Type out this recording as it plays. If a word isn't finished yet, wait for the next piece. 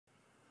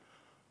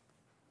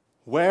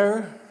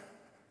Where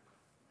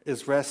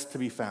is rest to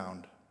be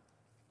found?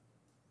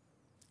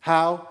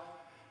 How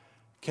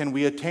can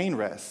we attain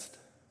rest?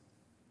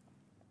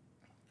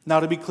 Now,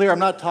 to be clear, I'm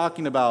not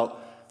talking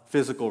about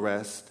physical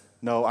rest.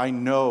 No, I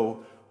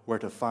know where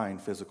to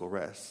find physical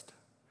rest.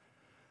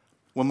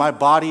 When my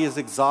body is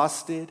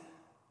exhausted,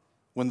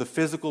 when the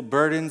physical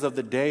burdens of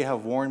the day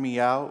have worn me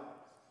out,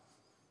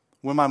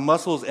 when my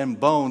muscles and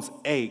bones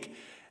ache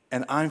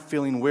and I'm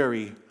feeling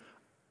weary,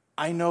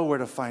 I know where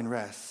to find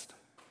rest.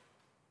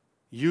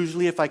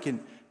 Usually if I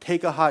can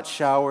take a hot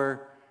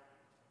shower,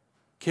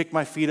 kick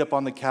my feet up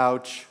on the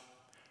couch,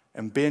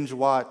 and binge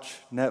watch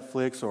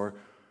Netflix or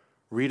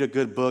read a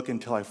good book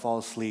until I fall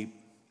asleep,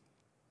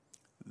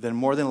 then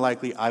more than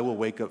likely I will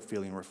wake up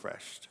feeling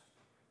refreshed.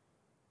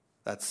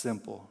 That's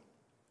simple.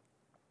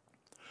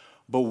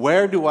 But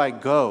where do I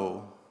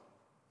go?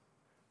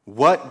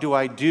 What do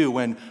I do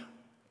when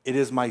it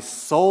is my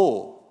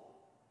soul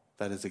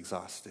that is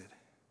exhausted?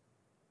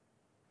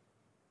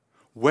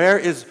 Where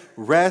is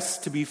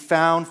rest to be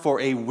found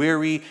for a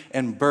weary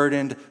and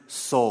burdened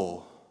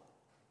soul?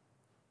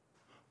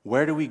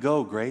 Where do we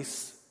go,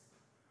 Grace,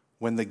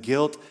 when the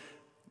guilt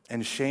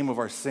and shame of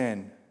our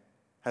sin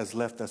has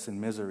left us in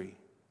misery?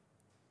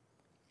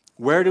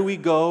 Where do we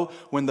go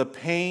when the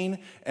pain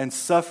and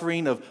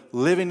suffering of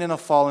living in a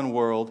fallen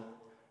world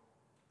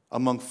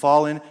among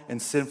fallen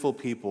and sinful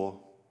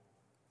people,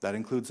 that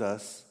includes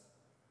us,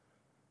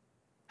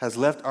 has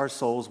left our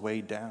souls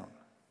weighed down?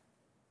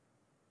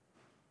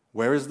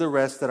 Where is the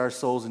rest that our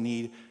souls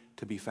need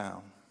to be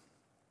found?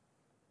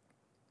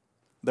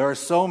 There are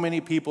so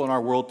many people in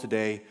our world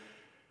today,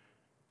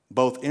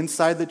 both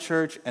inside the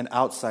church and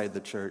outside the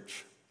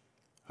church,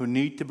 who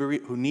need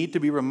to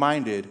be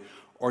reminded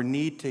or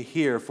need to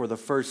hear for the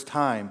first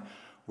time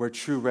where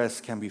true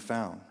rest can be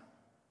found.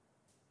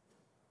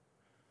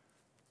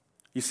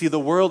 You see, the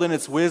world in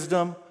its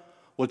wisdom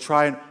will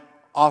try and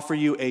offer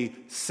you a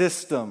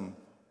system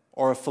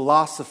or a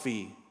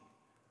philosophy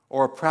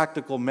or a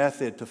practical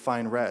method to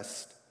find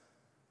rest.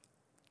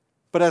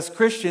 But as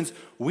Christians,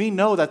 we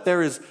know that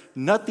there is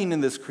nothing in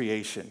this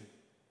creation,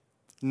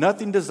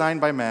 nothing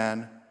designed by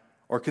man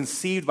or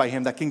conceived by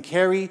him that can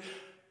carry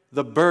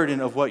the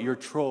burden of what your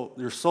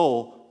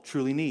soul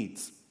truly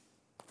needs.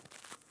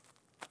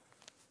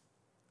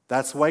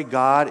 That's why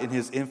God, in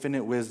his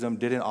infinite wisdom,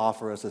 didn't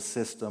offer us a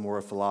system or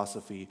a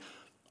philosophy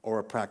or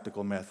a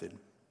practical method.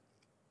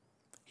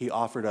 He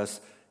offered us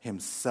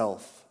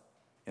himself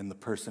in the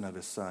person of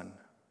his Son.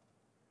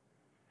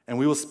 And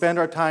we will spend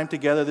our time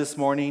together this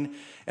morning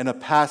in a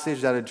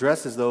passage that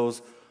addresses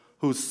those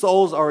whose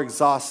souls are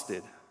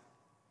exhausted,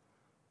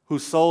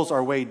 whose souls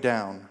are weighed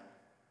down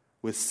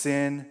with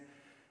sin,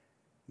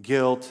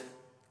 guilt,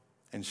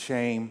 and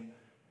shame,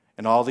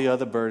 and all the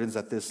other burdens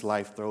that this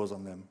life throws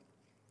on them,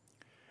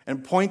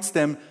 and points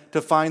them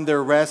to find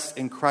their rest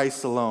in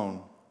Christ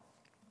alone.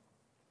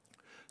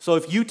 So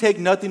if you take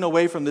nothing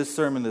away from this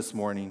sermon this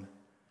morning,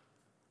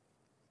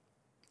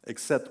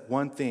 except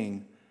one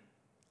thing,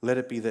 let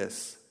it be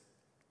this: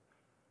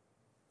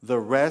 the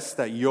rest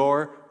that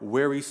your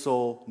weary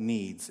soul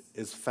needs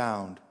is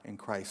found in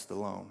Christ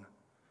alone.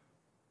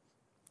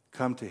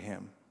 Come to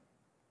him.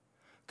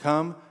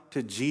 Come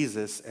to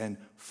Jesus and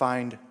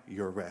find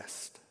your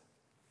rest.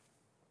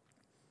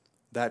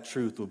 That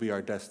truth will be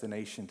our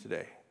destination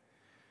today.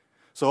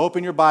 So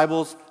open your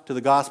Bibles to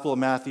the Gospel of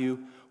Matthew.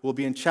 We'll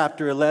be in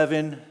chapter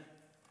 11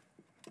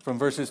 from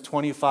verses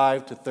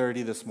 25 to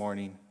 30 this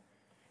morning,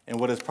 in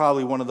what is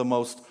probably one of the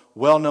most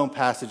well-known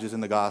passages in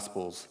the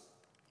Gospels.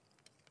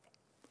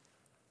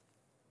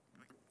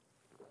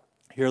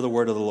 Hear the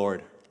word of the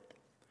Lord.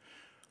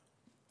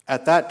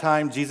 At that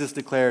time, Jesus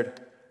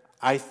declared,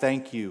 "I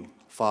thank you,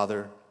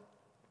 Father,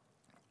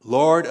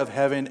 Lord of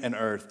heaven and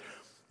earth,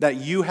 that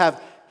you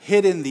have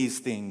hidden these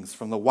things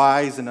from the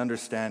wise and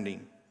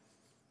understanding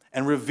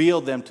and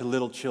revealed them to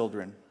little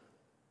children.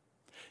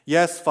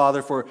 Yes,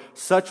 Father, for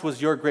such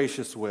was your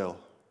gracious will.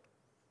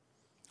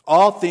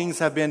 All things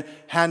have been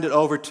handed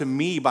over to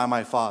me by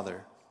my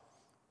Father,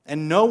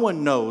 and no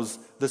one knows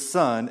the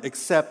Son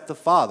except the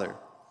Father.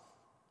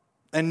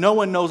 And no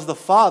one knows the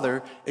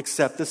Father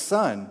except the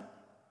Son,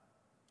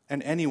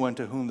 and anyone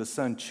to whom the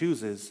Son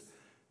chooses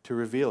to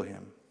reveal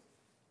him.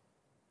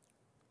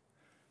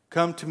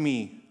 Come to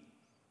me,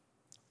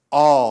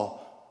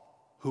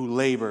 all who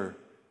labor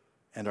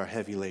and are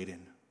heavy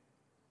laden,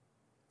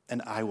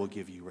 and I will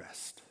give you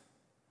rest.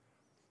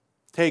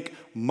 Take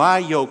my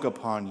yoke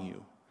upon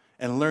you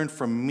and learn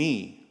from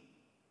me,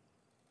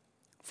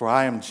 for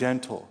I am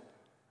gentle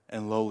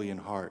and lowly in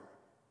heart,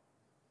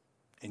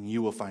 and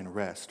you will find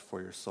rest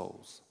for your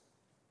souls.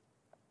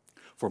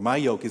 For my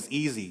yoke is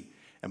easy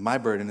and my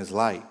burden is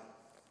light."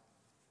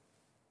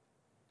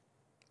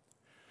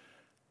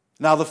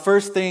 Now, the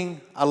first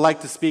thing I'd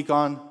like to speak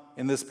on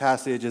in this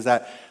passage is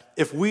that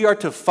if we are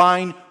to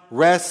find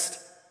rest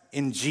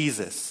in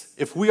Jesus,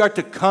 if we are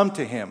to come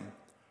to him,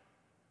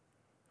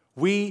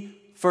 we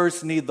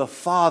first need the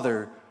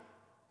Father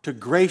to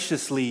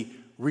graciously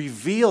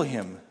reveal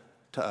him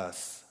to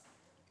us.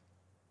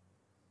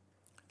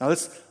 Now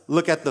let's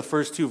look at the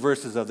first two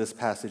verses of this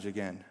passage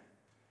again.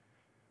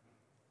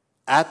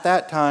 At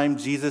that time,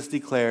 Jesus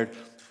declared,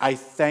 I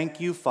thank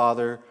you,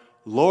 Father,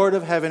 Lord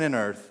of heaven and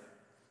earth,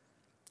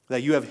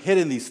 that you have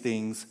hidden these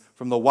things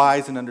from the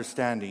wise and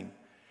understanding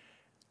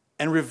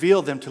and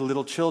revealed them to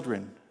little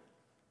children.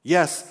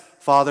 Yes,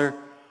 Father,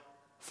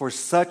 for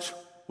such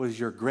was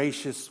your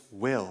gracious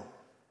will.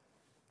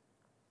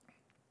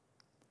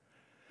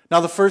 Now,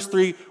 the first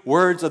three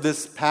words of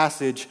this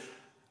passage,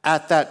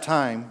 at that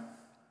time,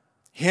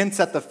 hints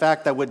at the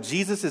fact that what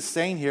Jesus is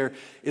saying here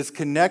is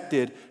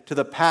connected to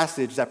the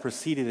passage that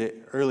preceded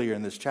it earlier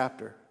in this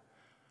chapter.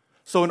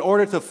 So in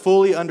order to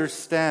fully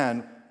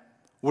understand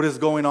what is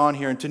going on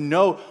here and to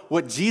know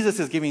what Jesus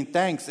is giving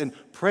thanks and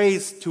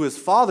praise to his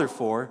Father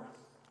for,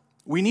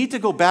 we need to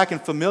go back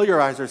and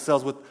familiarize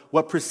ourselves with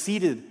what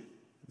preceded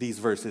these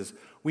verses.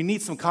 We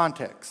need some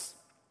context.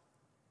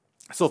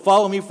 So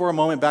follow me for a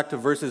moment back to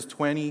verses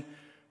 20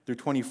 through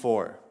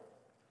 24.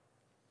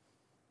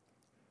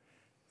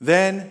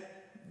 Then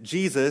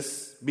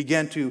Jesus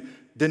began to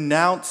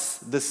denounce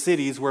the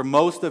cities where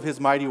most of his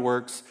mighty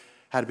works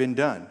had been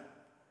done,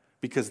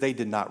 because they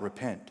did not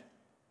repent.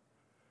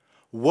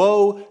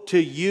 Woe to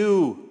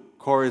you,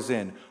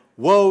 Chorazin!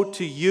 Woe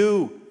to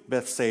you,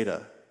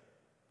 Bethsaida!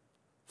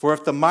 For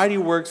if the mighty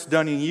works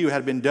done in you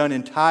had been done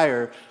in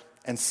Tyre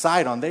and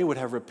Sidon, they would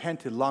have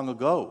repented long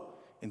ago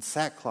in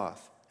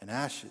sackcloth and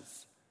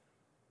ashes.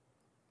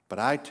 But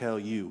I tell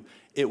you,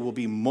 it will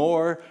be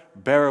more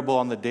bearable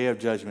on the day of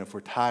judgment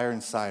for Tyre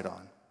and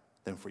Sidon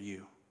than for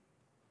you.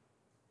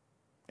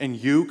 And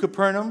you,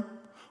 Capernaum,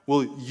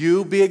 will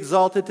you be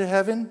exalted to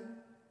heaven?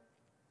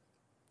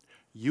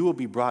 You will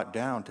be brought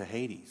down to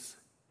Hades.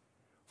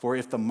 For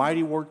if the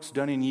mighty works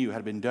done in you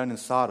had been done in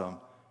Sodom,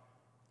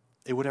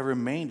 it would have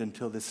remained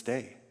until this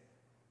day.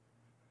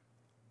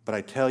 But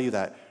I tell you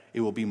that it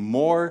will be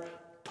more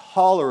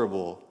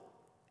tolerable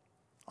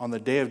on the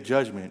day of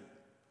judgment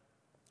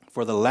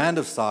for the land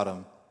of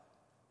Sodom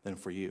than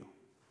for you.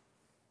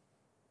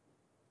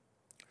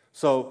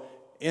 So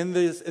in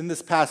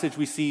this passage,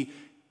 we see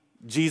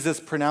Jesus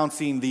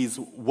pronouncing these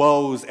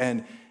woes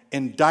and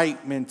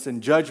indictments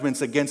and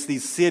judgments against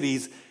these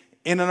cities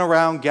in and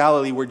around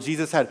Galilee, where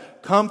Jesus had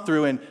come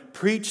through and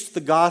preached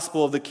the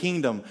gospel of the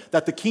kingdom,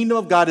 that the kingdom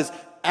of God is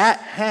at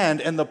hand,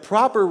 and the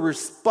proper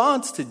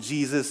response to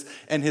Jesus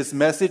and his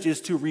message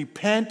is to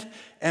repent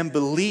and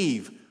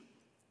believe.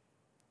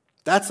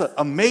 That's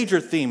a major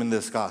theme in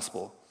this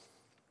gospel.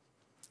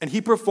 And he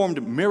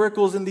performed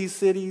miracles in these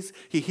cities.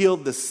 He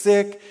healed the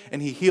sick,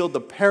 and he healed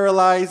the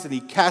paralyzed, and he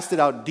casted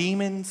out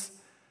demons.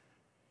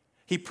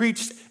 He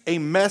preached a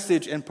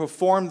message and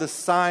performed the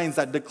signs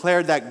that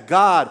declared that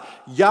God,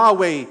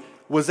 Yahweh,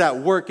 was at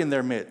work in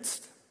their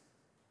midst.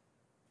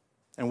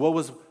 And what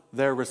was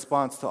their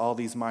response to all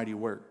these mighty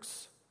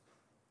works?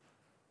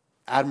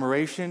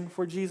 Admiration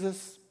for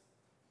Jesus?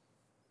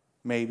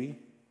 Maybe.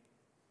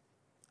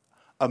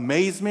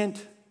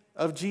 Amazement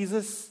of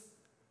Jesus?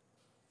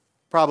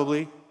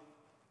 Probably.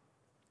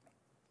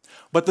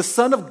 But the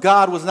Son of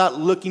God was not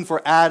looking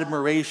for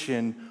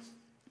admiration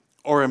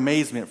or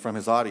amazement from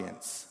his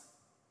audience.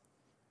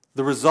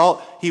 The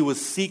result he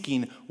was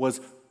seeking was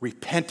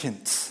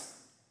repentance.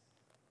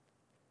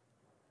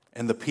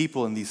 And the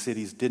people in these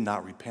cities did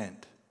not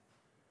repent.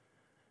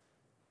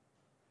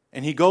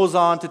 And he goes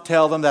on to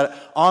tell them that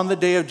on the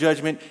day of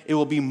judgment, it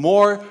will be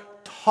more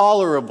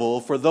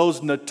tolerable for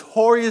those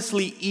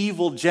notoriously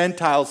evil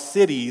Gentile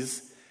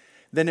cities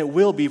than it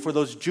will be for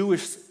those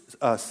Jewish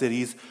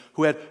cities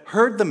who had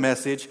heard the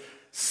message,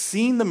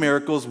 seen the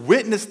miracles,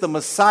 witnessed the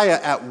Messiah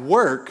at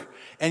work,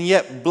 and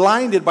yet,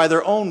 blinded by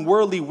their own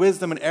worldly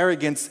wisdom and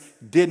arrogance,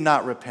 did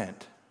not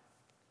repent.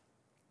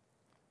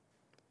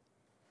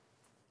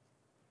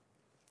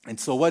 And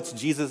so what's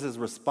Jesus'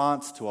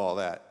 response to all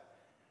that?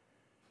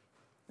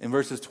 In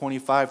verses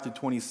 25 to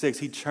 26,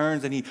 he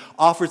turns and he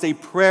offers a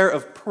prayer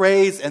of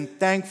praise and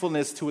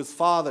thankfulness to his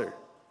Father.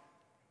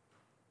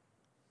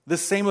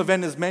 This same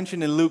event is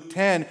mentioned in Luke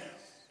 10,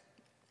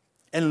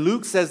 and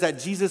Luke says that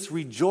Jesus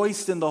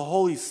rejoiced in the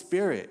Holy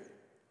Spirit.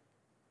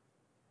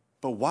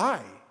 But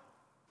why?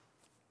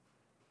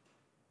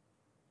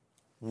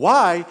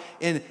 Why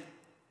in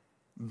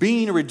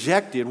being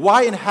rejected,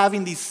 why in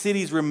having these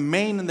cities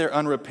remain in their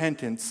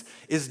unrepentance,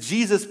 is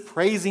Jesus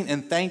praising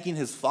and thanking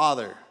his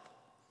Father?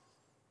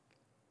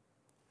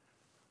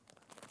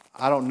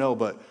 I don't know,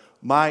 but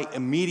my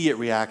immediate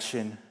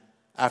reaction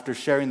after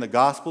sharing the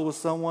gospel with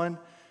someone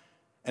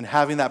and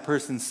having that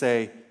person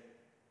say,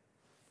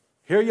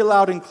 "Hear you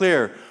loud and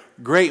clear,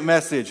 great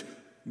message,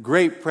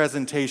 great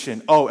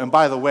presentation. Oh, and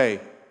by the way,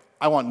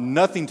 I want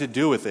nothing to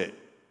do with it."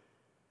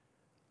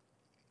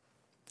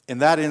 In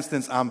that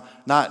instance, I'm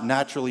not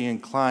naturally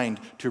inclined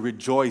to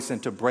rejoice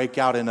and to break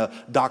out in a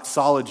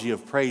doxology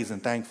of praise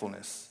and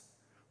thankfulness.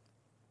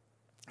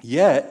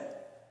 Yet,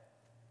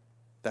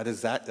 that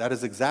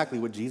is exactly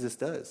what Jesus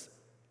does.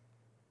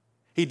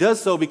 He does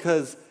so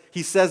because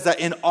he says that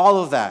in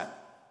all of that,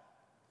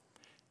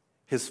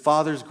 his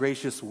Father's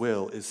gracious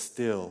will is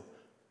still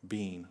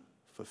being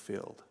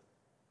fulfilled.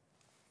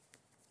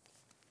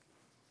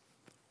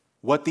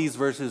 What these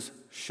verses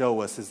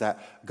show us is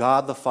that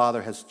God the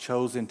Father has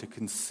chosen to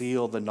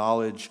conceal the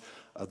knowledge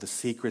of the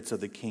secrets of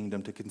the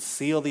kingdom, to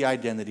conceal the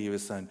identity of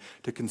his Son,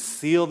 to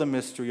conceal the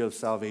mystery of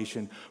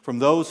salvation from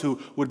those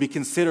who would be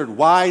considered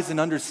wise and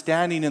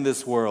understanding in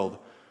this world,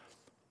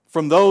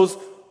 from those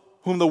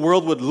whom the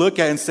world would look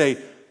at and say,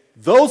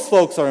 those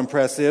folks are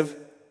impressive.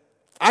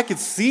 I could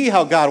see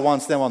how God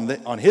wants them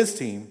on his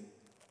team.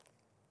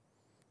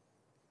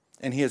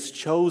 And he has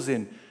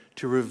chosen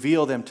to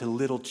reveal them to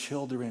little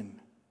children,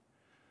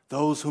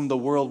 those whom the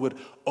world would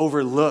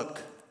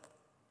overlook.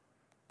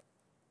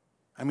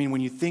 I mean,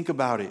 when you think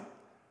about it,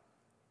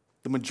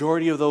 the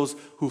majority of those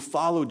who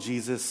follow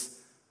Jesus,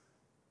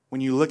 when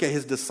you look at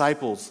his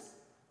disciples,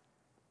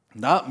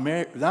 not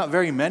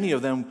very many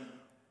of them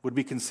would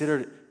be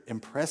considered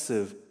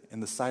impressive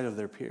in the sight of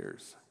their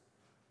peers.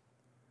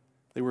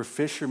 They were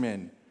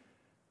fishermen,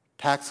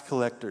 tax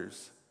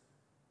collectors,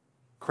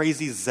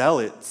 crazy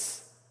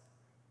zealots,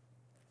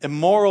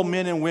 immoral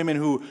men and women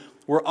who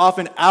were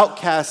often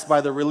outcast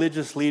by the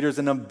religious leaders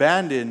and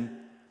abandoned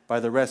by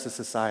the rest of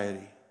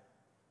society.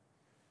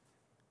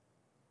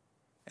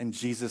 And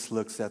Jesus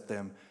looks at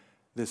them,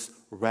 this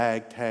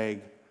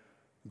ragtag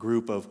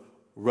group of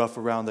rough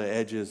around the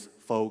edges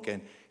folk,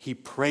 and he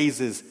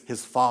praises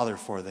his Father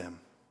for them.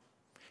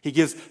 He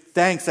gives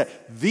thanks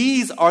that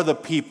these are the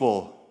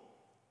people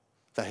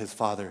that his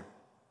Father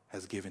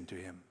has given to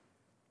him.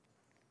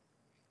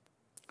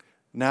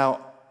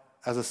 Now,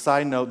 as a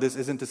side note, this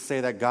isn't to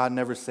say that God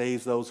never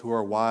saves those who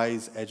are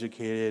wise,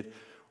 educated,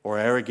 or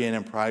arrogant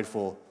and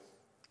prideful.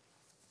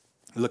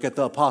 Look at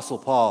the Apostle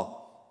Paul.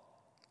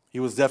 He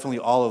was definitely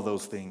all of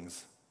those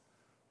things.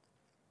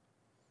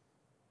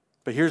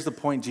 But here's the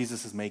point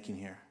Jesus is making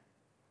here.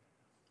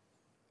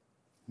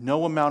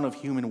 No amount of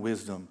human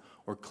wisdom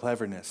or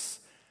cleverness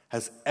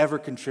has ever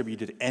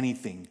contributed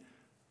anything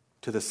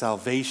to the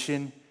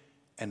salvation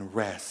and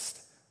rest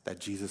that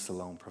Jesus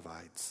alone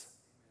provides.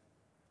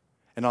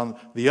 And on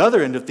the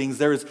other end of things,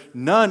 there is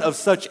none of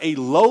such a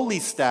lowly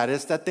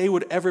status that they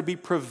would ever be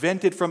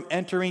prevented from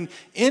entering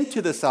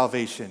into the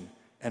salvation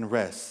and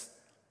rest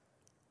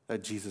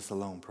that Jesus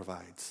alone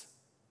provides.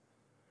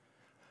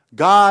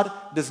 God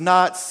does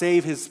not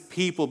save his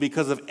people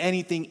because of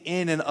anything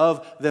in and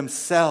of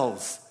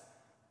themselves.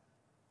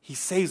 He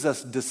saves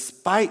us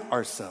despite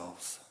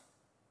ourselves.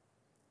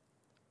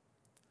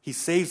 He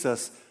saves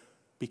us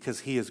because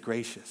he is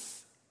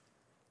gracious.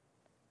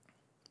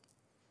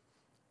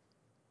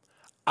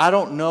 I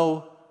don't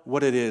know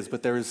what it is,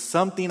 but there is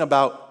something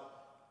about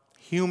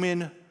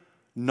human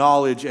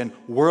knowledge and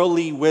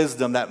worldly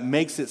wisdom that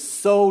makes it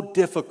so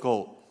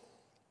difficult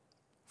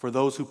for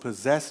those who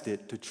possessed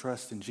it to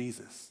trust in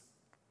Jesus.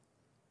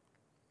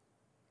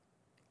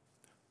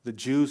 The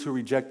Jews who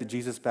rejected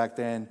Jesus back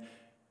then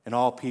and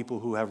all people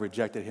who have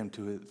rejected him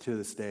to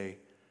this day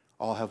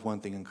all have one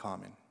thing in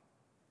common.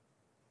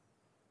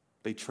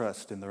 They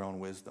trust in their own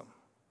wisdom,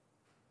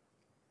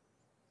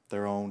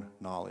 their own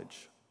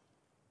knowledge.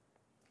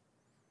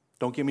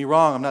 Don't get me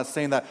wrong, I'm not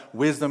saying that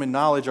wisdom and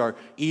knowledge are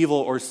evil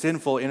or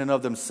sinful in and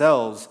of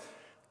themselves.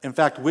 In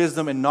fact,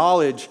 wisdom and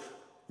knowledge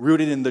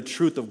rooted in the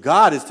truth of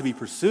God is to be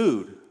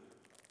pursued.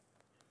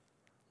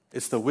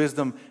 It's the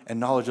wisdom and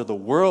knowledge of the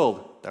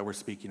world that we're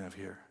speaking of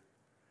here.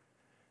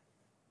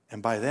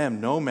 And by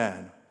them, no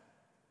man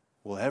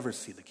will ever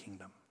see the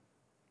kingdom.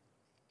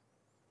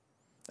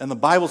 And the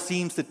Bible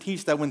seems to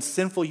teach that when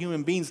sinful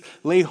human beings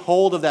lay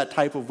hold of that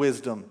type of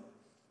wisdom,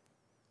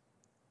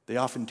 they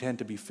often tend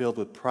to be filled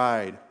with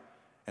pride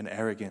and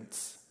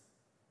arrogance.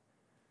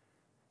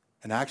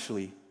 And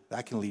actually,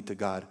 that can lead to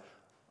God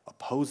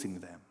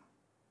opposing them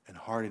and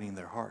hardening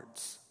their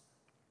hearts.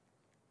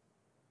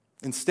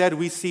 Instead,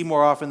 we see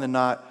more often than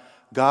not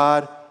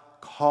God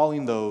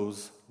calling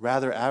those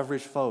rather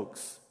average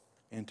folks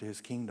into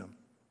his kingdom.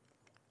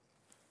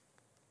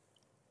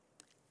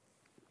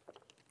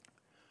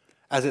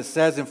 As it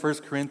says in 1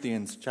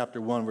 Corinthians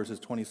chapter 1, verses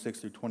 26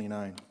 through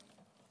 29.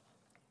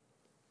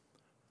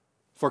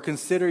 For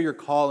consider your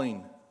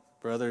calling,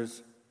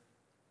 brothers.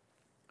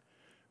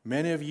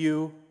 Many of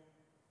you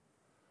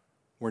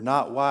were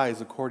not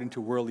wise according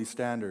to worldly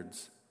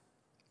standards.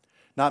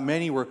 Not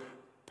many were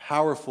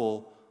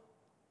powerful.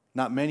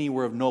 Not many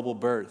were of noble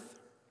birth.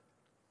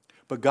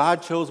 But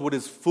God chose what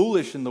is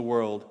foolish in the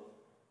world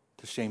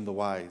to shame the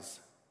wise.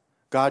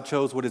 God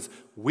chose what is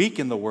weak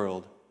in the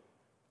world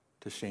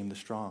to shame the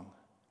strong.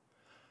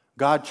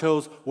 God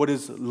chose what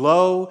is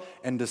low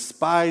and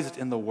despised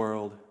in the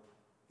world,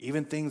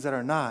 even things that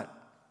are not,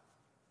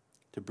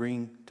 to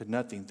bring to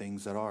nothing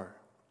things that are,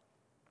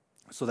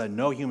 so that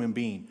no human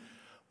being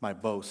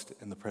might boast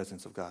in the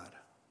presence of God.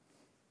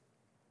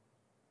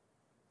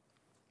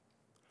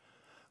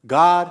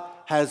 God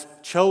has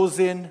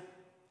chosen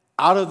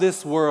out of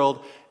this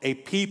world a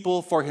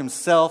people for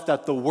himself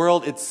that the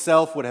world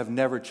itself would have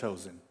never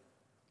chosen,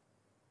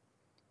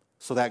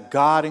 so that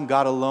God and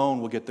God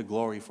alone will get the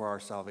glory for our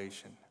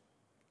salvation.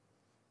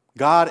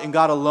 God and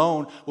God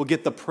alone will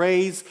get the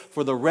praise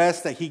for the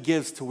rest that he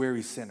gives to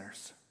weary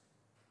sinners.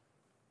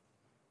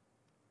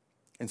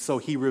 And so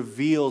he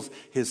reveals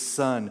his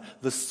Son,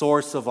 the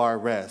source of our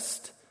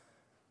rest,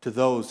 to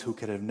those who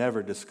could have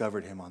never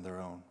discovered him on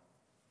their own.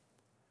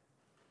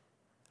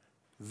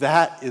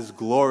 That is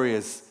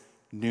glorious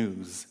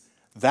news.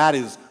 That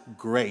is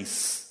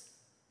grace.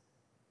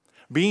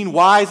 Being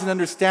wise and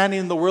understanding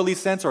in the worldly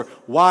sense, or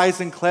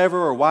wise and clever,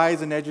 or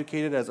wise and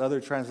educated, as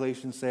other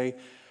translations say,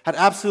 had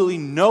absolutely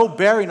no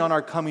bearing on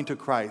our coming to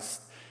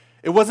Christ.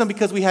 It wasn't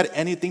because we had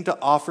anything to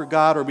offer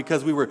God or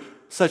because we were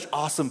such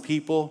awesome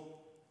people.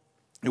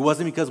 It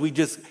wasn't because we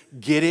just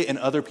get it and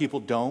other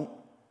people don't.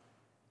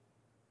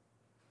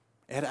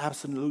 It had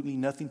absolutely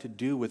nothing to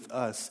do with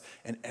us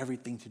and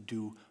everything to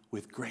do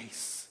with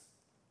grace.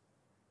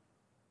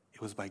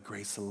 It was by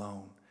grace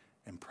alone,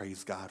 and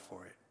praise God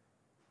for it.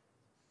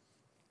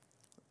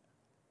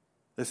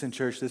 Listen,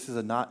 church, this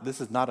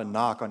is not a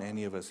knock on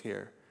any of us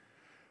here.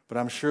 But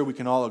I'm sure we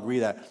can all agree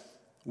that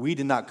we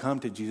did not come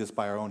to Jesus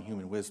by our own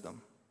human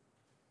wisdom.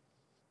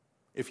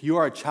 If you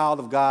are a child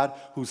of God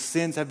whose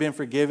sins have been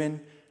forgiven,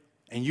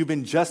 and you've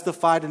been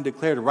justified and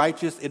declared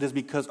righteous, it is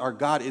because our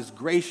God is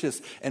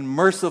gracious and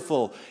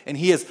merciful, and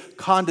he has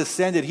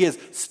condescended, he has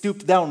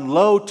stooped down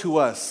low to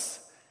us,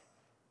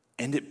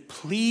 and it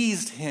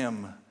pleased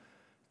him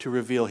to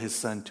reveal his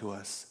Son to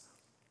us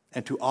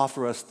and to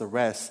offer us the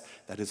rest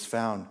that is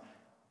found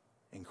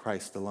in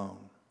Christ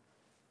alone.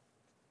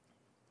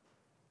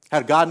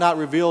 Had God not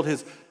revealed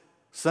his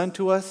Son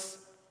to us,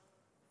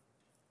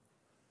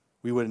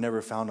 we would have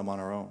never found him on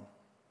our own.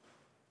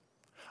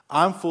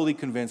 I'm fully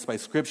convinced by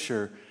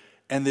Scripture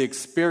and the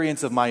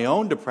experience of my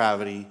own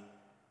depravity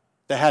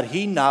that had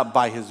he not,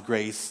 by his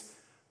grace,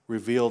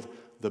 revealed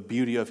the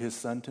beauty of his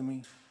Son to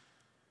me,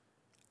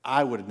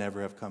 I would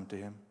never have come to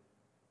him.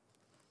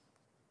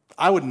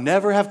 I would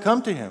never have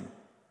come to him.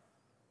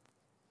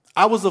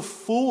 I was a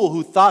fool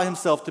who thought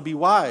himself to be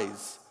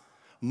wise.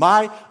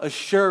 My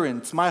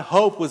assurance, my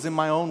hope was in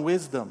my own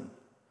wisdom.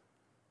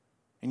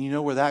 And you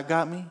know where that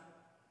got me?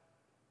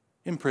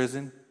 In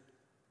prison.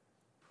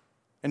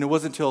 And it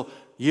wasn't until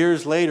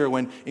years later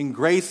when, in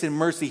grace and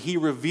mercy, he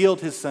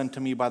revealed his Son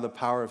to me by the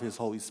power of his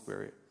Holy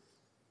Spirit.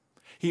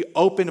 He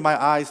opened my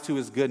eyes to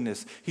his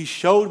goodness. He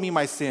showed me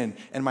my sin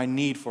and my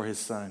need for his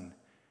Son.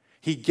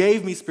 He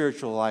gave me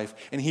spiritual life,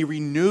 and he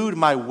renewed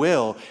my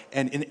will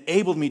and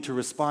enabled me to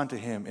respond to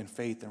him in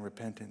faith and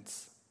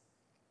repentance.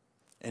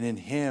 And in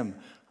him,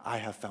 I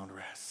have found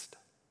rest.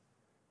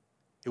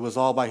 It was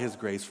all by his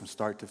grace from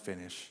start to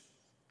finish.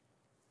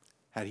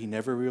 Had he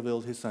never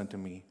revealed his Son to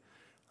me,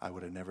 I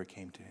would have never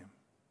came to him.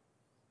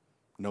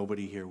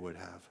 Nobody here would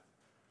have.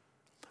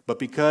 But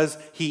because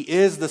he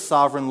is the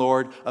sovereign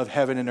Lord of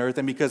heaven and earth,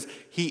 and because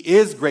he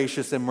is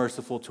gracious and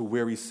merciful to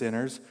weary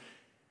sinners,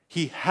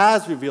 he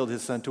has revealed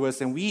his Son to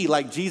us, and we,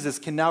 like Jesus,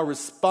 can now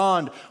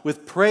respond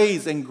with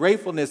praise and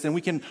gratefulness, and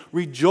we can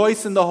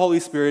rejoice in the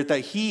Holy Spirit that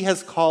he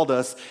has called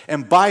us,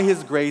 and by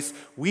his grace,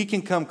 we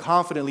can come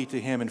confidently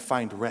to him and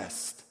find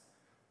rest.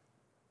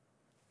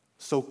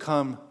 So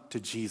come to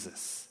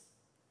Jesus.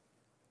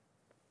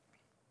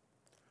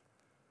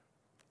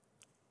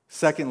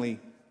 Secondly,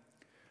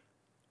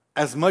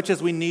 as much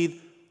as we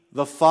need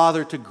the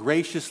Father to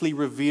graciously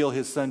reveal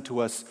his Son to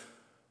us,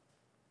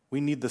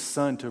 we need the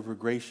Son to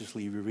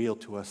graciously reveal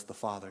to us the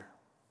Father.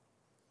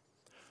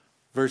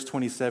 Verse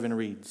 27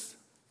 reads,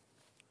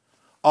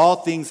 "All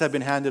things have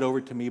been handed over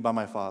to me by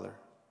my Father,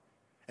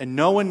 and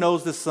no one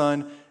knows the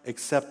Son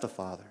except the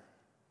Father,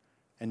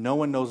 and no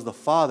one knows the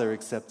Father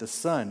except the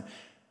Son,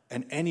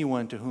 and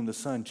anyone to whom the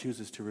Son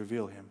chooses to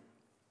reveal him."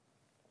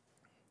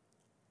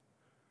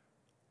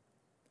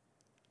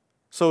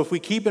 So if we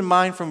keep in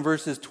mind from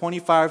verses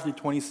 25 through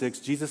 26,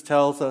 Jesus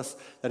tells us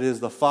that it is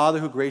the Father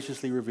who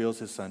graciously reveals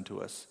his Son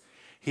to us.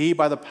 He,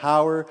 by the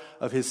power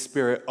of his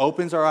Spirit,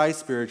 opens our eyes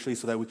spiritually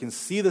so that we can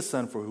see the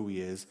Son for who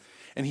he is,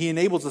 and he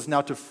enables us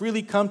now to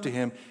freely come to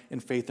him in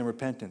faith and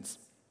repentance.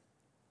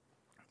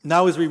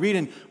 Now, as we read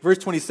in verse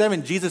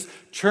 27, Jesus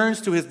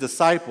turns to his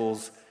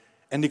disciples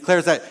and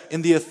declares that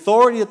in the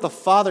authority that the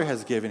Father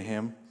has given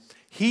him,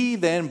 he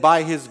then,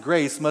 by his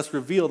grace, must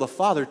reveal the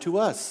Father to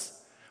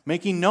us,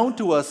 making known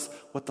to us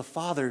what the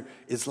Father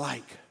is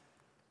like.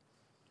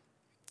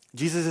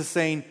 Jesus is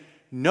saying,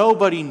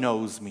 nobody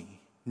knows me.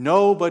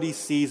 Nobody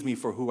sees me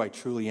for who I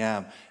truly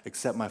am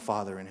except my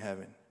Father in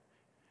heaven.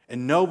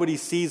 And nobody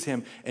sees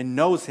him and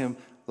knows him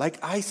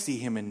like I see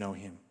him and know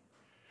him.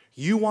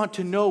 You want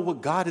to know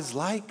what God is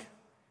like?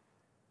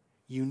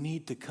 You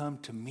need to come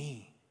to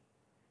me.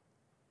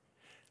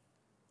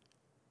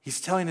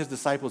 He's telling his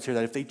disciples here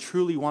that if they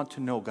truly want to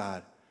know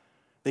God,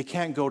 they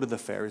can't go to the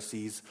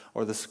Pharisees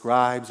or the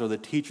scribes or the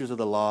teachers of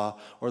the law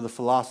or the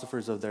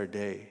philosophers of their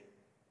day.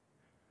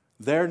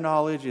 Their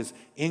knowledge is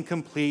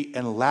incomplete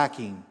and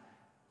lacking,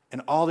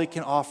 and all they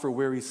can offer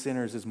weary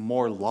sinners is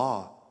more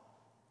law,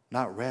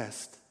 not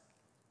rest.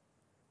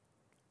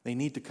 They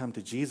need to come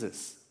to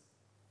Jesus.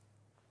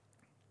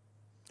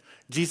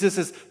 Jesus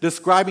is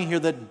describing here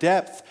the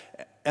depth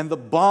and the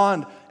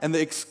bond and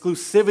the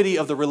exclusivity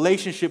of the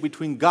relationship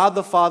between God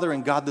the Father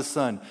and God the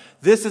Son.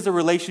 This is a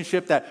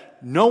relationship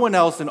that no one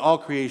else in all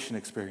creation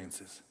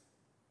experiences.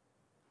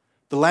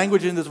 The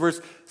language in this verse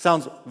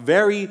sounds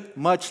very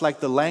much like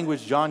the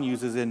language John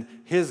uses in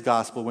his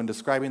gospel when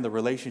describing the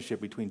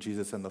relationship between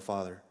Jesus and the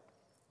Father.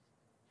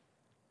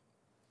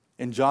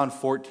 In John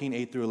 14,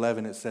 8 through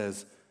 11, it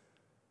says,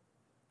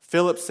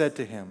 Philip said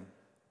to him,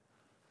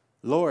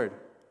 Lord,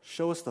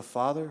 show us the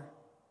Father,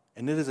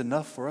 and it is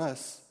enough for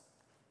us.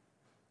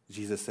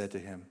 Jesus said to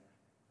him,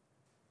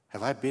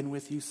 have I been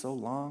with you so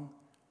long,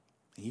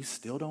 and you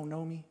still don't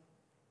know me,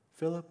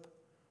 Philip?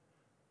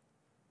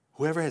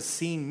 Whoever has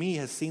seen me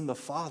has seen the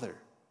Father.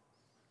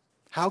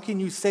 How can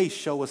you say,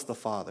 show us the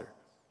Father?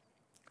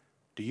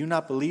 Do you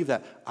not believe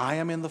that I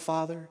am in the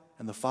Father,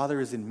 and the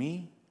Father is in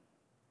me?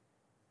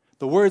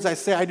 The words I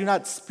say, I do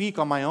not speak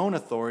on my own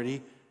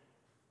authority,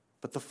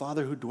 but the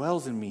Father who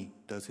dwells in me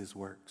does his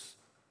works.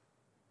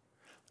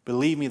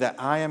 Believe me that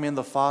I am in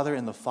the Father,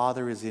 and the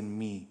Father is in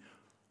me,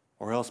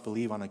 or else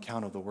believe on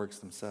account of the works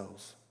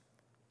themselves.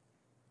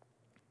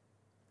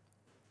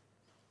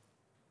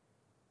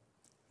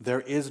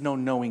 There is no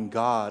knowing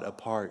God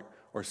apart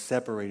or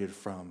separated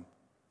from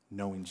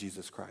knowing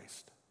Jesus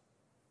Christ.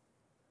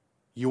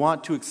 You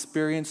want to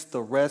experience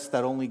the rest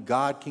that only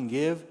God can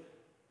give? You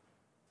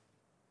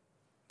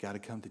got to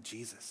come to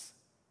Jesus.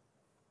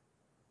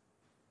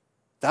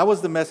 That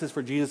was the message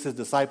for Jesus'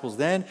 disciples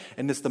then,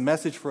 and it's the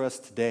message for us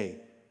today.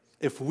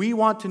 If we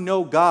want to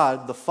know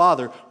God, the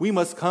Father, we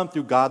must come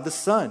through God, the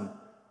Son.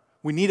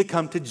 We need to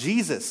come to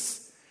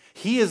Jesus.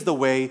 He is the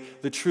way,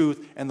 the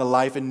truth, and the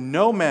life, and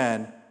no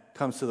man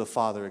comes to the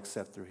Father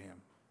except through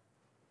him.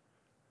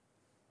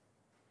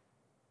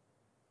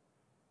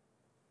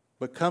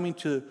 But coming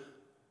to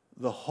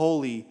the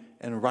holy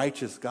and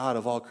righteous God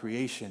of all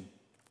creation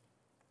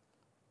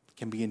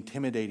can be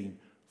intimidating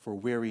for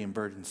weary and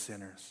burdened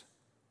sinners.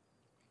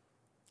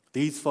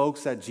 These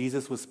folks that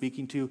Jesus was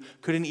speaking to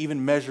couldn't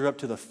even measure up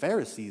to the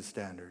Pharisees'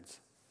 standards.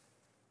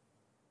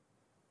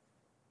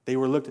 They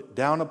were looked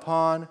down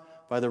upon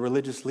by the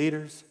religious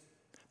leaders.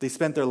 They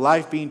spent their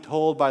life being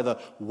told by the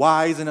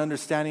wise and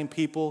understanding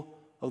people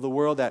of the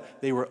world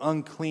that they were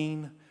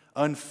unclean,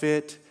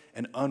 unfit,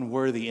 and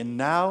unworthy. And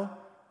now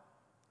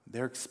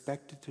they're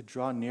expected to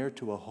draw near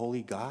to a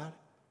holy God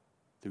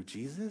through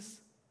Jesus?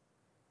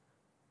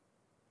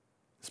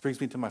 This brings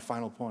me to my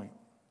final point.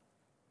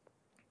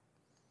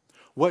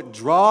 What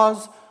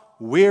draws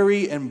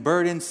weary and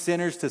burdened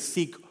sinners to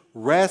seek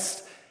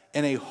rest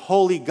in a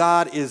holy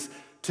God is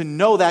to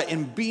know that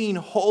in being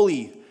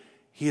holy,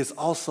 he is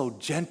also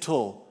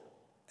gentle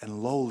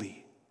and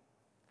lowly.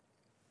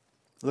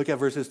 Look at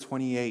verses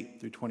 28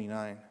 through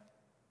 29.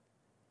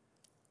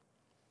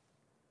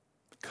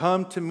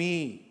 Come to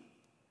me,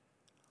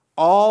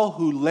 all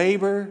who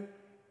labor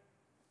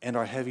and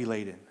are heavy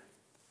laden,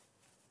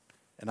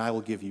 and I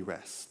will give you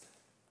rest.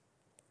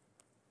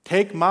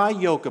 Take my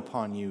yoke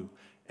upon you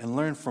and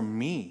learn from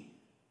me,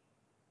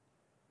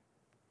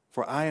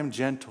 for I am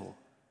gentle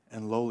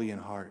and lowly in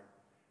heart,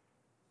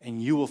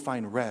 and you will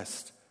find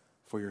rest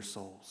for your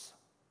souls.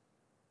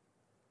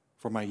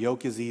 For my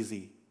yoke is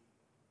easy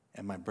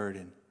and my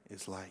burden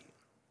is light.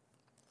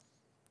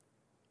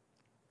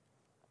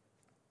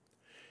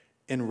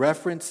 In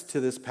reference to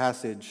this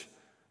passage,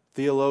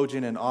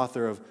 theologian and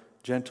author of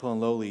Gentle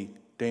and Lowly,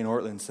 Dane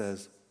Ortland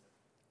says,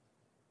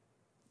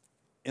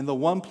 in the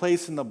one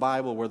place in the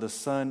Bible where the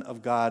Son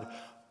of God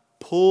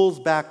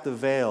pulls back the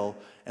veil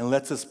and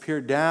lets us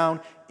peer down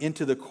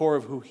into the core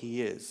of who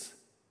he is,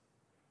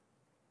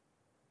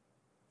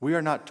 we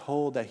are not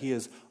told that he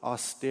is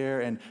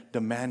austere and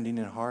demanding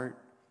in heart.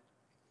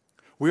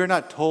 We are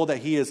not told that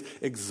he is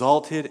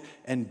exalted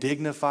and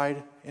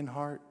dignified in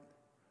heart.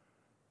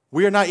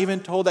 We are not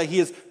even told that he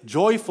is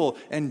joyful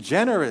and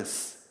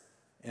generous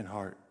in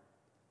heart.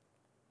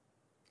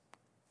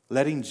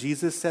 Letting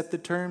Jesus set the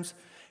terms,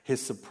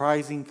 his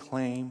surprising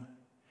claim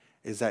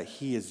is that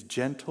he is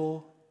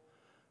gentle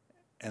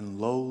and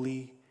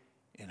lowly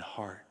in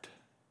heart.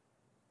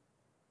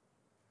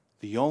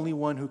 The only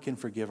one who can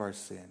forgive our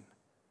sin,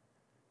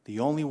 the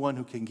only one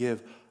who can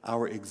give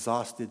our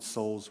exhausted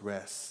souls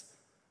rest,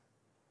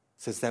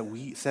 says that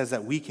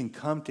we can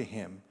come to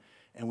him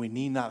and we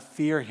need not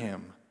fear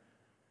him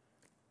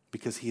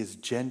because he is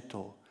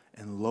gentle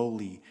and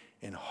lowly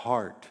in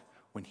heart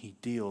when he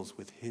deals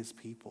with his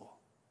people.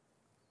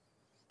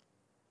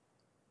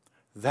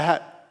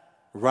 That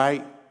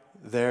right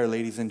there,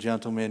 ladies and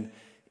gentlemen,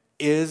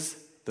 is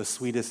the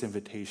sweetest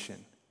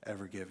invitation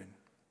ever given.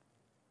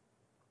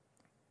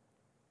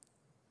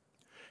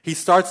 He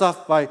starts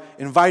off by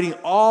inviting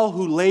all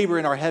who labor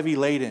and are heavy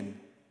laden.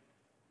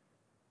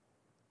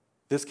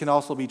 This can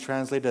also be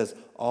translated as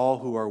all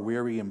who are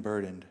weary and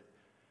burdened.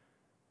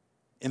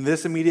 In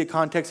this immediate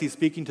context, he's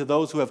speaking to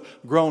those who have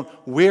grown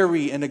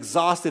weary and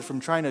exhausted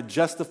from trying to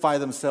justify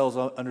themselves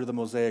under the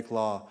Mosaic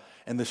law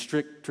and the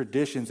strict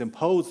traditions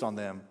imposed on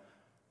them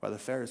by the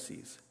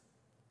Pharisees.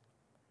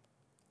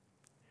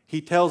 He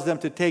tells them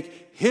to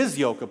take his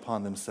yoke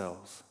upon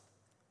themselves.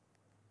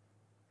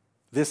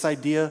 This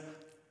idea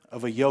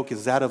of a yoke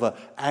is that of an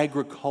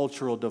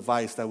agricultural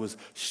device that was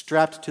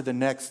strapped to the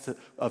necks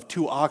of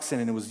two oxen,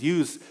 and it was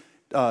used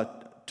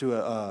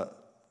to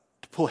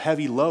pull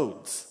heavy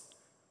loads.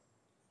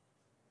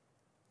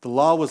 The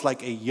law was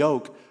like a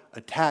yoke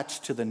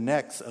attached to the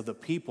necks of the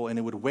people, and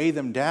it would weigh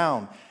them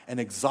down and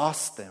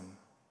exhaust them.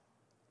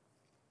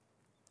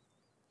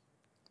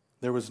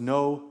 There was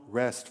no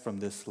rest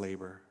from this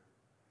labor.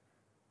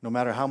 No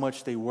matter how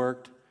much they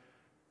worked,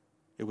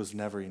 it was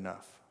never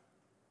enough.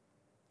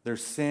 Their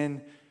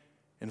sin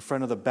in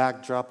front of the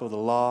backdrop of the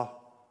law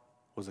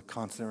was a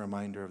constant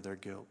reminder of their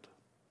guilt.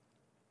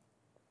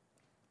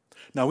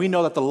 Now we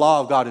know that the law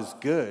of God is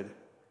good.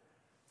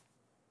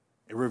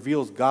 It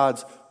reveals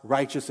God's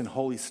righteous and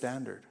holy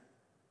standard.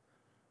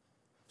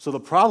 So the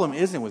problem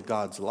isn't with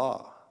God's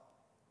law.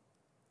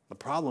 The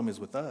problem is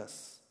with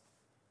us.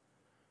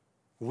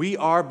 We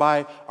are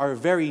by our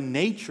very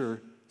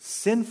nature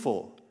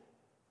sinful,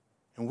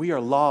 and we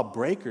are law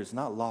breakers,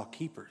 not law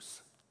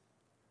keepers.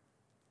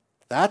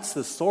 That's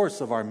the source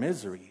of our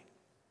misery.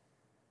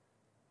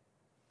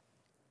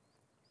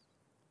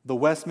 The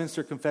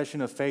Westminster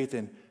Confession of Faith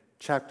in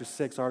chapter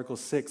 6, article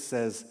 6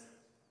 says,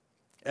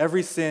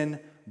 every sin,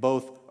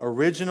 both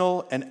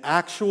original and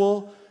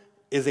actual,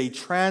 is a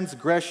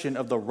transgression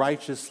of the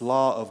righteous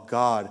law of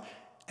God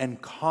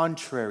and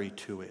contrary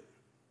to it.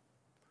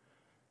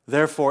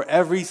 Therefore,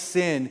 every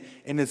sin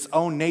in its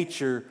own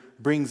nature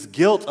brings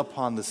guilt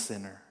upon the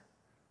sinner,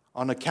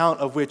 on account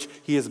of which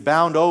he is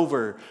bound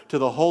over to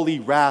the holy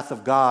wrath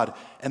of God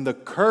and the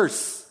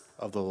curse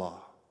of the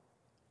law.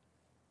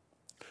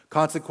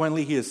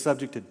 Consequently, he is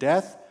subject to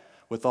death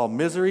with all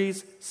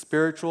miseries,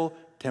 spiritual,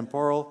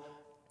 temporal,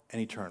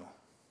 and eternal.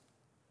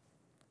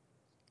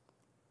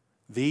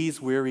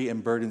 These weary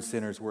and burdened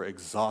sinners were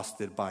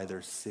exhausted by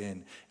their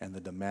sin and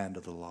the demand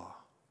of the law.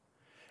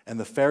 And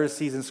the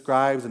Pharisees and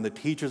scribes and the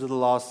teachers of the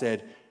law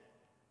said,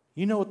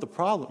 you know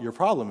what your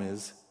problem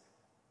is?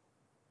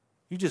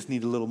 You just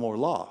need a little more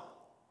law.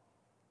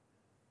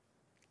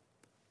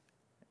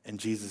 And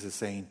Jesus is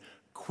saying,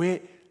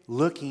 quit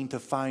looking to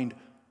find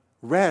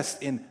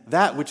rest in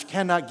that which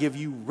cannot give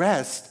you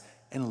rest,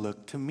 and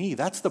look to me.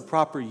 That's the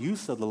proper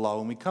use of the law.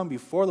 When we come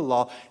before the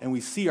law and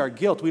we see our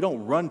guilt, we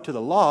don't run to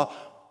the law.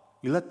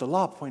 We let the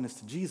law point us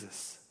to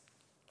Jesus.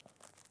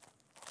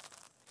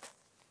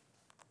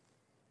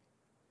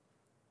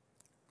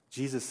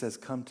 Jesus says,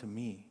 come to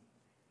me,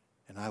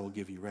 and I will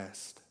give you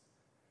rest.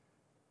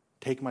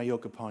 Take my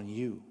yoke upon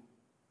you.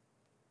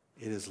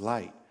 It is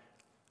light,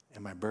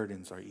 and my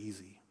burdens are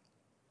easy.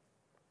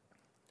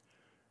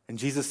 And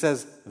Jesus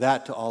says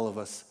that to all of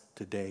us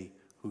today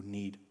who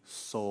need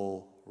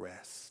soul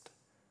rest.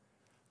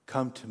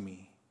 Come to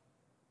me.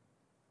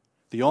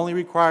 The only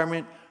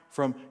requirement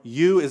from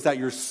you is that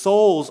your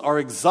souls are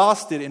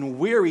exhausted and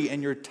weary,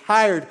 and you're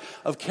tired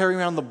of carrying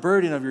around the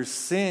burden of your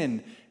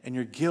sin and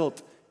your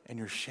guilt and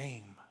your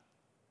shame.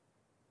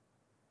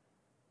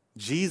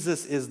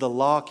 Jesus is the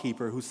law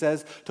keeper who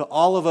says to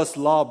all of us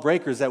law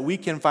breakers that we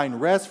can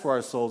find rest for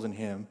our souls in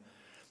him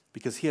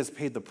because he has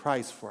paid the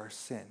price for our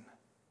sin.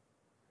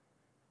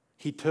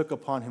 He took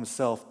upon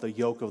himself the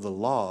yoke of the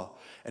law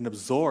and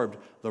absorbed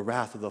the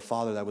wrath of the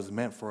Father that was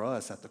meant for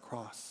us at the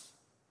cross.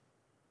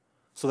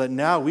 So that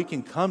now we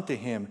can come to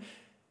him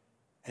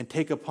and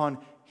take upon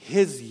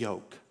his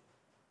yoke.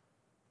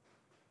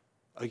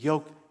 A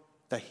yoke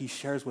that he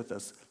shares with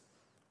us.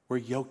 We're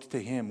yoked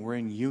to him. We're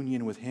in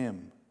union with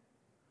him.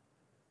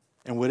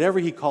 And whatever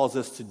he calls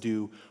us to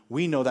do,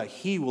 we know that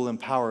he will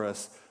empower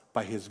us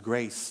by his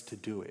grace to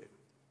do it.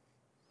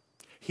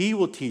 He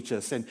will teach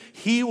us, and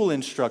he will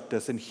instruct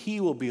us, and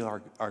he will be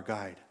our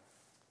guide.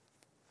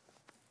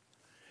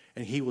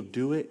 And he will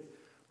do it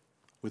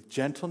with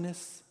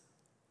gentleness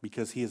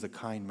because he is a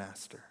kind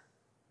master.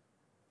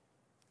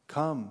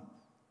 Come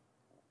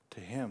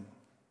to him.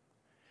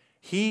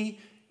 He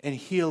and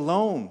he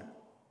alone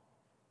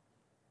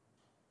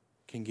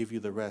can give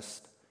you the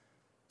rest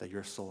that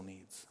your soul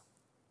needs.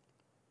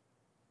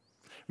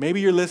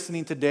 Maybe you're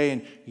listening today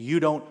and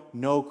you don't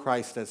know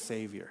Christ as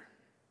Savior.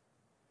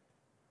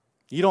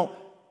 You don't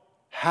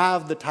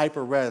have the type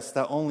of rest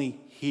that only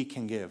he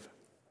can give.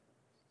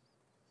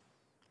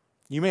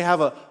 You may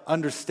have an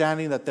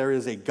understanding that there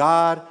is a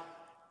God,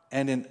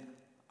 and in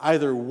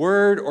either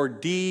word or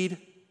deed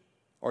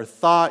or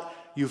thought,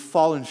 you've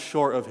fallen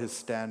short of his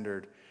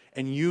standard,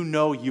 and you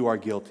know you are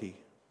guilty.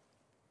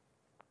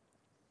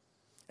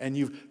 And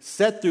you've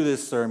sat through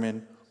this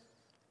sermon,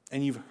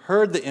 and you've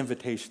heard the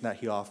invitation that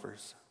he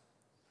offers.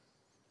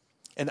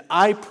 And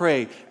I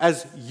pray,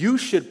 as you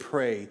should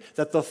pray,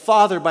 that the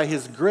Father, by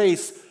his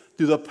grace,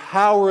 through the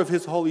power of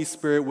his Holy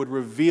Spirit, would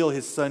reveal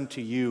his Son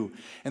to you,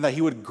 and that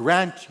he would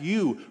grant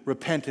you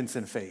repentance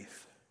and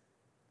faith.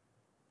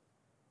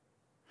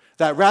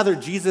 That rather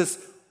Jesus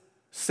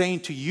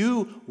saying to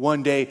you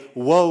one day,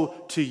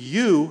 woe to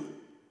you,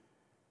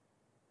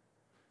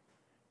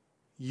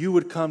 you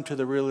would come to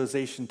the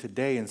realization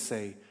today and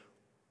say,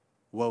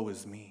 woe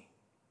is me.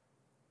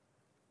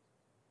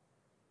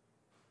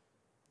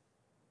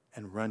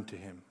 And run to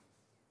him.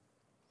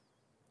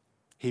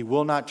 He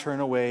will not turn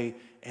away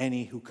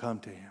any who come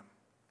to him.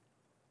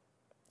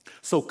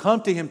 So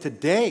come to him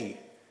today.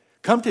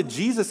 Come to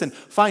Jesus and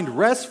find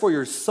rest for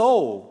your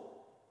soul.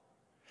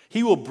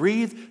 He will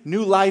breathe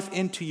new life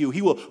into you.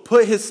 He will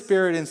put his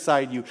Spirit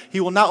inside you. He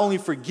will not only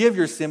forgive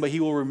your sin, but he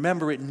will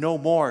remember it no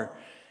more.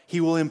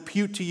 He will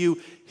impute to you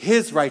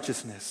his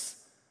righteousness,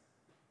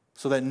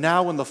 so that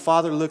now when the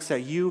Father looks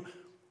at you,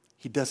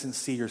 he doesn't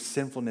see your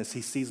sinfulness.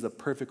 He sees the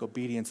perfect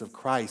obedience of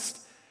Christ,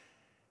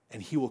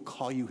 and he will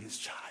call you his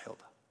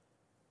child.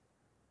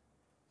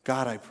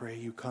 God, I pray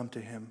you come to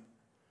him.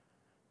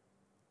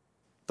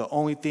 The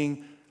only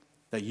thing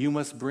that you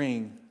must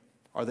bring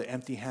are the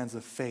empty hands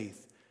of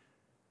faith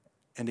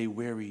and a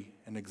weary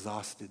and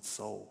exhausted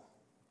soul.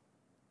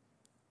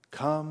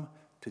 Come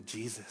to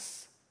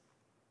Jesus.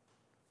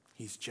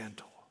 He's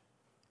gentle.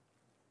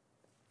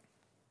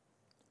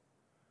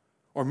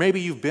 Or maybe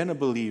you've been a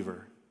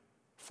believer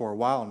for a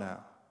while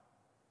now.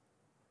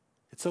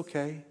 It's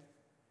okay.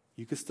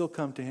 You can still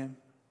come to him.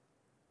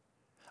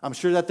 I'm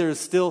sure that there is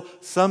still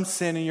some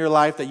sin in your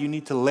life that you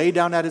need to lay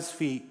down at his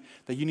feet,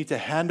 that you need to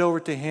hand over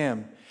to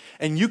him.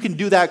 And you can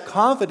do that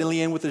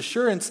confidently and with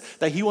assurance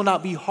that he will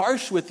not be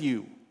harsh with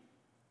you.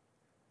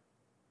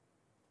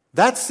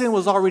 That sin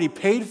was already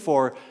paid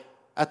for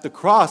at the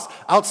cross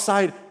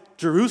outside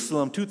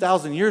Jerusalem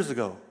 2,000 years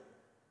ago.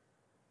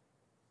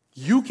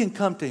 You can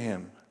come to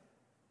him.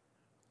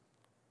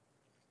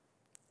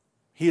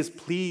 He is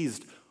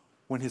pleased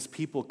when his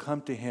people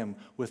come to him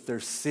with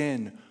their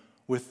sin,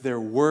 with their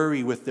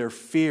worry, with their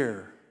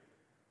fear.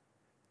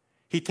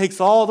 He takes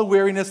all the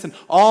weariness and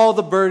all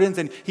the burdens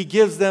and he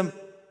gives them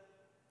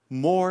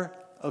more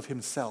of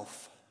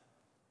himself.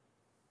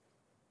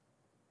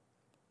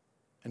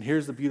 And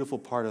here's the beautiful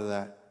part of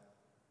that.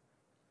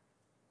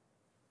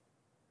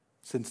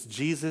 Since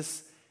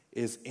Jesus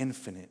is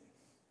infinite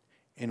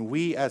and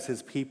we as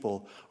his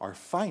people are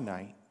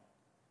finite,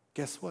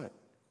 guess what?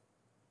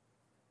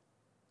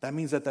 That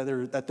means that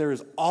there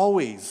is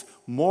always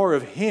more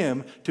of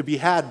him to be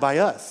had by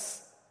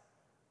us.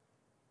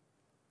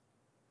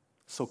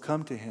 So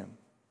come to him.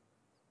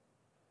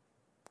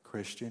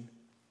 Christian,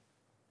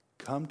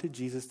 come to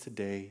Jesus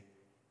today,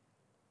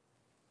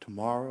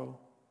 tomorrow,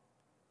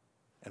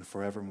 and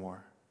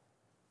forevermore,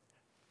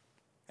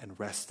 and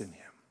rest in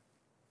him.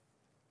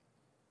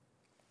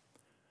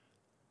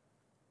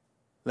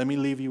 Let me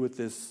leave you with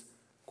this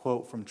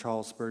quote from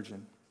Charles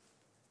Spurgeon.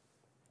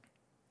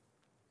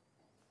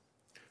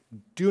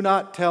 Do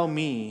not tell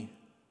me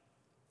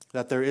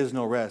that there is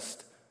no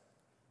rest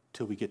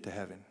till we get to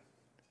heaven.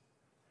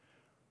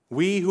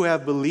 We who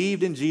have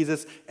believed in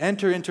Jesus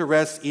enter into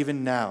rest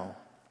even now.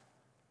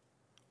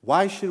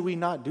 Why should we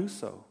not do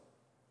so?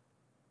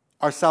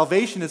 Our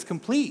salvation is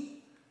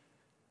complete.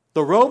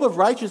 The robe of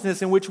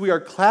righteousness in which we are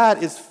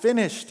clad is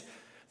finished.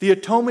 The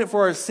atonement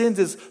for our sins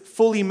is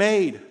fully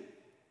made.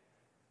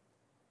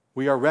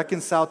 We are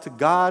reconciled to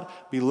God,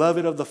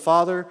 beloved of the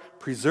Father,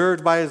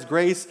 preserved by his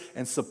grace,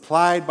 and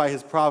supplied by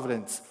his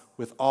providence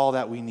with all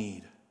that we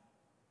need.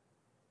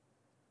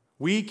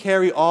 We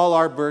carry all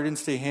our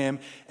burdens to him,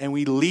 and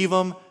we leave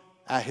them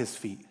at his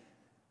feet.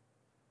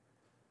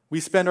 We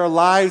spend our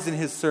lives in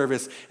his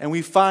service, and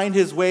we find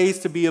his ways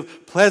to be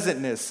of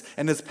pleasantness,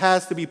 and his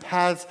paths to be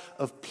paths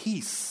of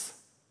peace.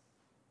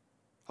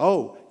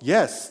 Oh,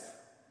 yes,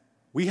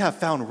 we have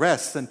found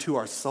rest unto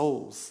our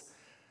souls.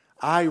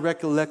 I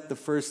recollect the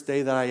first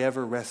day that I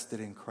ever rested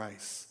in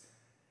Christ.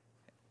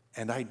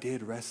 And I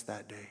did rest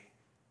that day.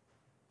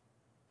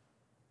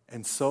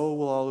 And so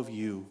will all of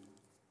you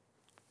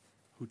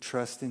who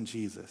trust in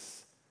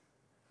Jesus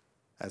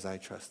as I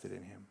trusted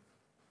in him.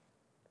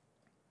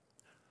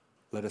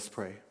 Let us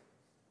pray.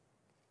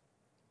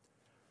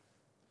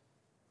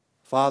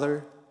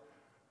 Father,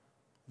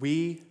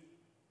 we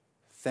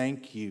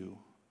thank you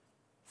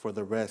for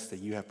the rest that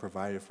you have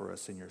provided for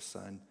us in your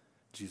Son,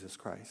 Jesus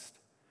Christ.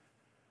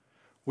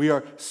 We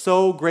are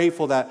so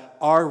grateful that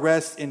our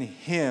rest in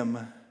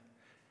him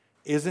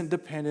isn't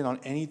dependent on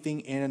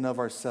anything in and of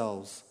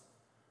ourselves,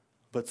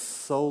 but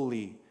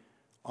solely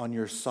on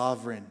your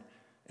sovereign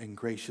and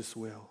gracious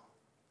will.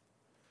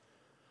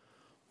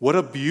 What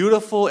a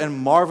beautiful and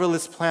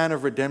marvelous plan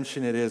of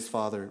redemption it is,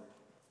 Father,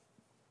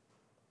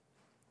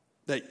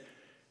 that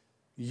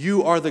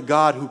you are the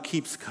God who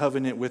keeps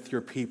covenant with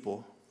your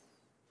people.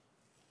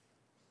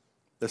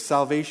 The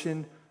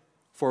salvation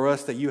for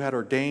us that you had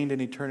ordained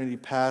in eternity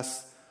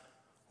past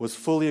was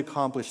fully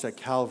accomplished at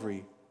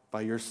Calvary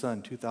by your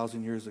Son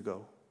 2,000 years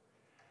ago.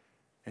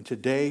 And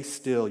today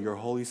still your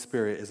Holy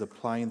Spirit is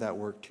applying that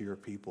work to your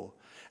people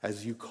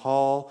as you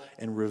call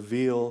and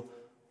reveal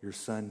your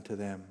Son to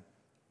them.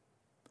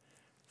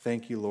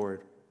 Thank you,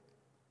 Lord.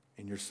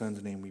 In your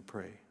Son's name we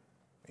pray.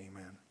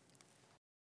 Amen.